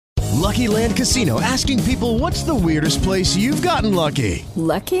Lucky Land Casino, asking people, what's the weirdest place you've gotten lucky?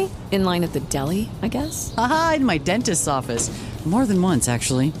 Lucky? In line at the deli, I guess? Aha, in my dentist's office. More than once,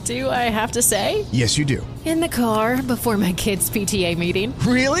 actually. Do I have to say? Yes, you do. In the car before my kids' PTA meeting.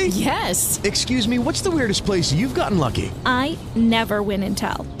 Really? Yes. Excuse me, what's the weirdest place you've gotten lucky? I never win and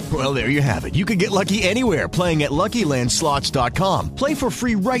tell. Well, there you have it. You can get lucky anywhere, playing at LuckyLandSlots.com. Play for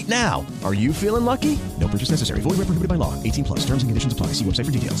free right now. Are you feeling lucky? No purchase necessary. Void where prohibited by law. 18 plus. Terms and conditions apply. See website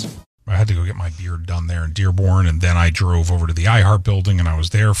for details. I had to go get my beard done there in Dearborn, and then I drove over to the iHeart building, and I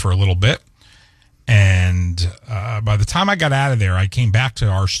was there for a little bit. And by the time I got out of there, I came back to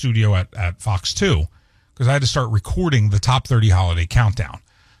our studio at Fox 2 because I had to start recording the Top 30 Holiday Countdown.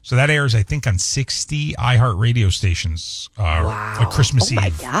 So that airs, I think, on 60 iHeart radio stations like Christmas Eve. Oh,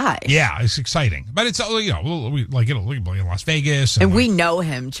 my gosh. Yeah, it's exciting. But it's, it'll be in Las Vegas. And we know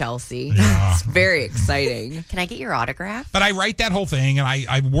him, Chelsea. Yeah. It's very exciting. Can I get your autograph? But I write that whole thing, and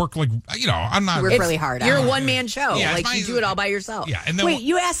I work I'm not... You work really hard. You're a one-man show. Yeah, you do it all by yourself. Yeah. And then wait,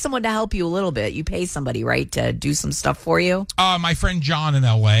 you asked someone to help you a little bit. You pay somebody, right, to do some stuff for you? My friend John in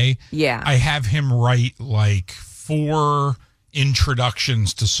L.A., yeah, I have him write, 4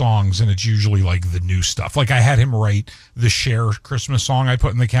 introductions to songs, and it's usually the new stuff. I had him write the Cher Christmas song I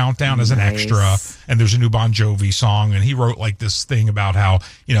put in the countdown as an extra, and there's a new Bon Jovi song, and he wrote this thing about how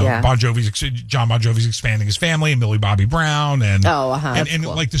John Bon Jovi's expanding his family, and Millie Bobby Brown, and cool.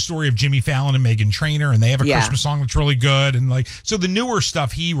 The story of Jimmy Fallon and Meghan Trainor, and they have a Christmas song that's really good, and so the newer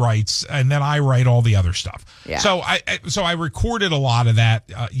stuff he writes, and then I write all the other stuff. Yeah. So I recorded a lot of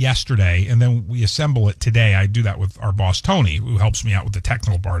that yesterday, and then we assemble it today. I do that with our boss Tony, who helps me out with the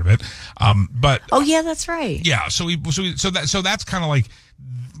technical part of it. That's right. Yeah, so that's kind of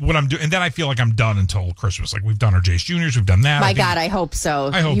what I'm doing, and then I feel like I'm done until Christmas. We've done our Jace Juniors, we've done that. My God, I hope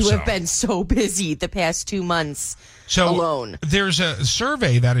so. I hope you so. have been so busy the past 2 months alone. There's a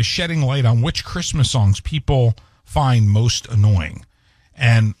survey that is shedding light on which Christmas songs people find most annoying.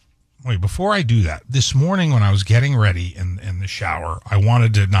 And wait, before I do that, this morning when I was getting ready in the shower, I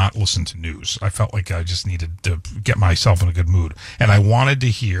wanted to not listen to news. I felt like I just needed to get myself in a good mood. And I wanted to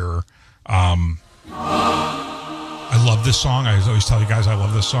hear, I love this song. I always tell you guys I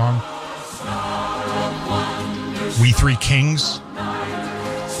love this song. We Three Kings.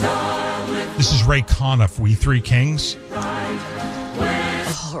 This is Ray Conniff, We Three Kings.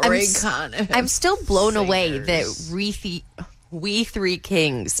 Ray Conniff. I'm still blown away that We Three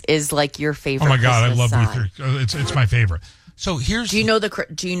Kings is your favorite. Oh my God, Christmas I love song. We Three. It's my favorite. So here's. Do you know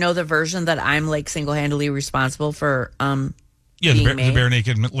the version that I'm single-handedly responsible for? The Bare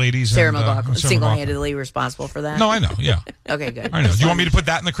Naked Ladies. Sarah and, McLachlan, Sarah single-handedly responsible for that. No, I know. Yeah. Okay, good. I know. Do you want me to put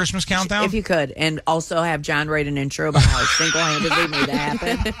that in the Christmas countdown? If you could, and also have John write an intro about how single-handedly made that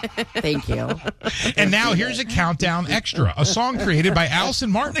happen. Thank you. And now here's a countdown extra, a song created by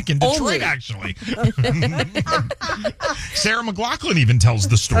Allison Martinick in Detroit, actually. Sarah McLachlan even tells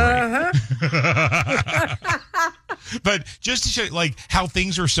the story. But just to show how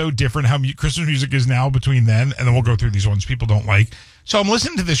things are so different, how Christmas music is now between then, and then we'll go through these ones people don't like. So I'm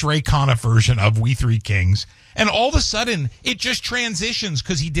listening to this Ray Conniff version of We Three Kings, and all of a sudden it just transitions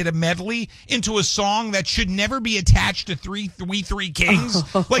because he did a medley into a song that should never be attached to We Three Kings.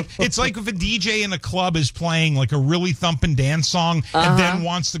 It's like if a DJ in a club is playing a really thumping dance song and then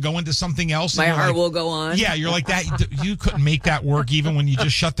wants to go into something else. My heart will go on. Yeah, you're like that. You couldn't make that work even when you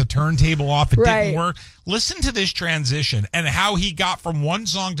just shut the turntable off. It didn't work. Listen to this transition and how he got from one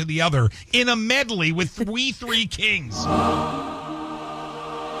song to the other in a medley with We Three Kings.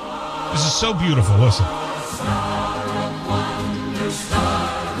 This is so beautiful. Listen.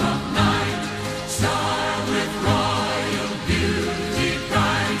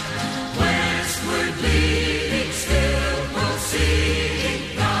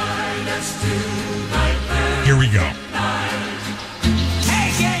 Here we go.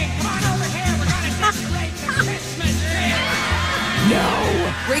 Hey, gang, come on over here. We're going to decorate the Christmas tree. No.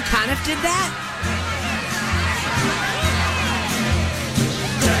 Ray Conniff did that?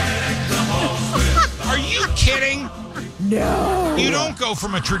 Are you kidding? No. You don't go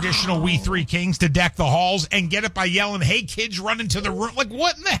from a traditional We Three Kings to Deck the Halls and get it by yelling, "Hey, kids, run into the room."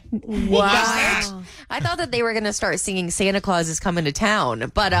 What in the... What was that? I thought that they were going to start singing Santa Claus is Coming to Town,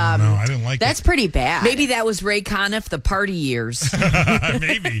 but no, I didn't like that's pretty bad. Maybe that was Ray Conniff, the party years.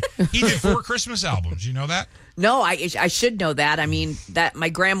 Maybe. He did 4 Christmas albums. You know that? No, I should know that. I mean, that my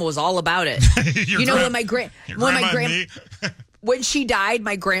grandma was all about it. When she died,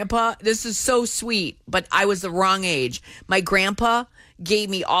 my grandpa, this is so sweet, but I was the wrong age. My grandpa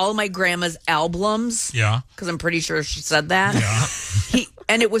gave me all my grandma's albums. Yeah. Because I'm pretty sure she said that. Yeah.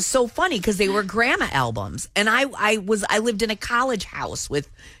 And it was so funny because they were grandma albums. And I lived in a college house with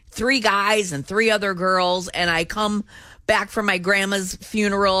 3 guys and 3 other girls, and I come back from my grandma's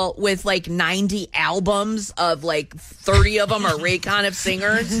funeral with like 90 albums of like 30 of them are Ray Conniff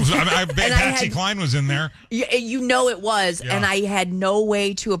singers. I bet Patsy Cline was in there. You know it was. Yeah. And I had no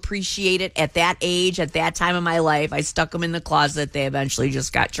way to appreciate it at that age, at that time of my life. I stuck them in the closet. They eventually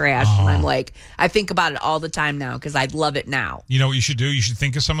just got trashed. And I'm like, I think about it all the time now because I love it now. You know what you should do? You should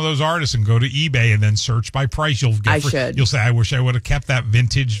think of some of those artists and go to eBay and then search by price. You'll say, I wish I would have kept that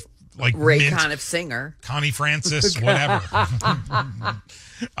vintage, like Ray mint, Conniff singer. Connie Francis, whatever.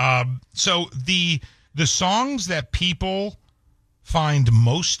 So the songs that people find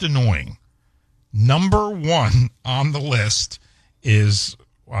most annoying, number 1 on the list is,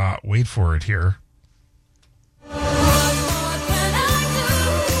 wait for it here.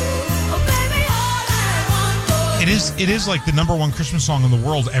 It is like the number 1 Christmas song in the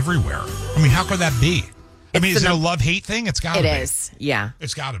world everywhere. I mean, how could that be? Is it a love-hate thing? It's got to be. It is. Yeah.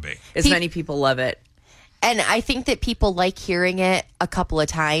 It's got to be. As many people love it. And I think that people like hearing it a couple of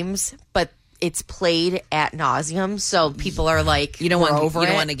times, but it's played ad nauseum. So people are like, You don't want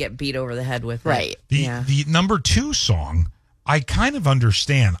it. to get beat over the head with Right. it. The number 2 song, I kind of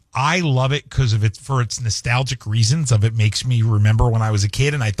understand. I love it because of for its nostalgic reasons. It makes me remember when I was a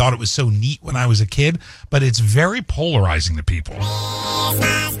kid, and I thought it was so neat when I was a kid. But it's very polarizing to people.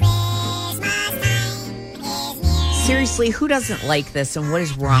 Seriously, who doesn't like this, and what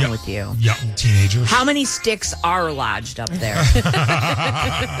is wrong with you? Yeah, teenagers. How many sticks are lodged up there?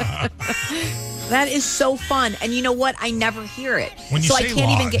 That is so fun. And you know what? I never hear it. When you so say I can't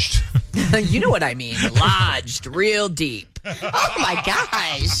lodged. even get. You know what I mean? Lodged, real deep. Oh my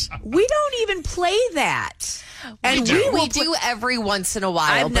gosh. We don't even play that. And we do every once in a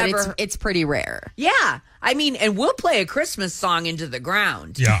while, I've but never- it's pretty rare. Yeah. I mean, and we'll play a Christmas song into the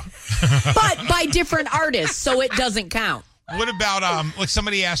ground. Yeah. But by different artists, so it doesn't count. What about like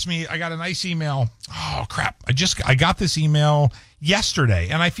somebody asked me, I got a nice email. Oh crap. I got this email yesterday,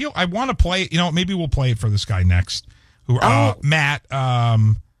 and I feel I want to play it. You know, maybe we'll play it for this guy next. Who Matt,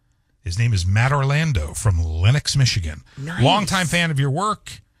 his name is Matt Orlando from Lenox, Michigan. Nice. Longtime fan of your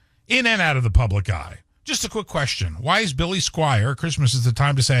work, in and out of the public eye. Just a quick question. Why is Billy Squier, Christmas is the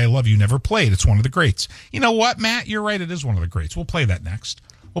time to say I love you, never played? It's one of the greats. You know what, Matt? You're right. It is one of the greats. We'll play that next.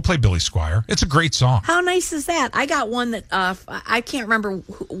 We'll play Billy Squier. It's a great song. How nice is that? I got one that I can't remember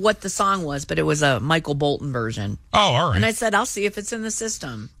what the song was, but it was a Michael Bolton version. Oh, all right. And I said, I'll see if it's in the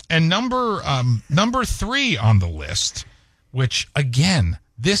system. And number 3 on the list, which, again,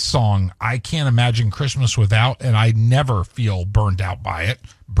 this song I can't imagine Christmas without, and I never feel burnt out by it.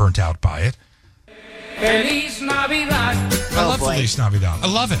 Feliz Navidad. I love Feliz Navidad. I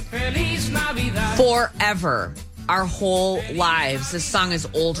love it. Feliz Navidad. Forever. Our whole lives. This song is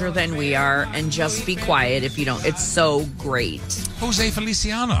older than we are, and just be quiet if you don't. It's so great. Jose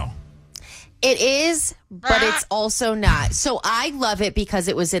Feliciano. It is, but it's also not. So I love it because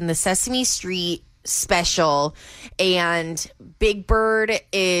it was in the Sesame Street special, and Big Bird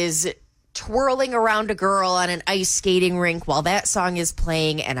is twirling around a girl on an ice skating rink while that song is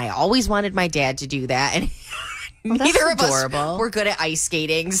playing, and I always wanted my dad to do that, and neither of us were good at ice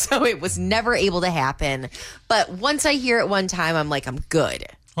skating, so it was never able to happen. But once I hear it one time, I'm like, I'm good.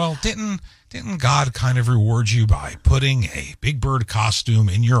 Well, didn't God kind of reward you by putting a Big Bird costume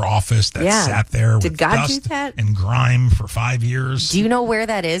in your office that sat there with dust and grime for 5 years? Do you know where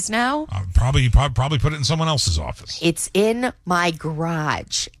that is now? Probably put it in someone else's office. It's in my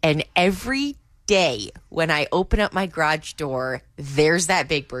garage, and every day when I open up my garage door, there's that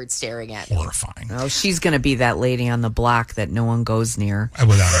Big Bird staring at me. Horrifying. Oh, she's going to be that lady on the block that no one goes near.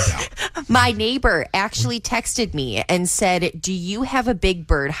 Without a doubt. My neighbor actually texted me and said, do you have a Big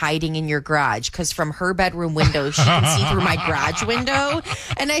Bird hiding in your garage? Because from her bedroom window, she can see through my garage window.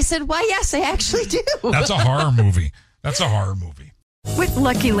 And I said, why, yes, I actually do. That's a horror movie. With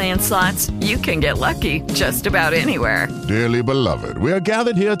Lucky Land Slots, you can get lucky just about anywhere. Dearly beloved, we are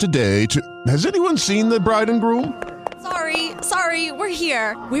gathered here today to... Has anyone seen the bride and groom? Sorry, we're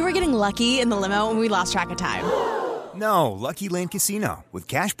here. We were getting lucky in the limo and we lost track of time. No, Lucky Land Casino, with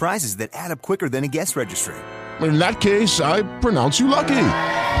cash prizes that add up quicker than a guest registry. In that case, I pronounce you lucky.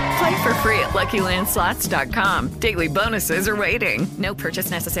 Play for free at LuckyLandSlots.com. Daily bonuses are waiting. No purchase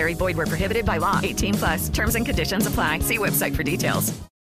necessary. Void where prohibited by law. 18+. Terms and conditions apply. See website for details.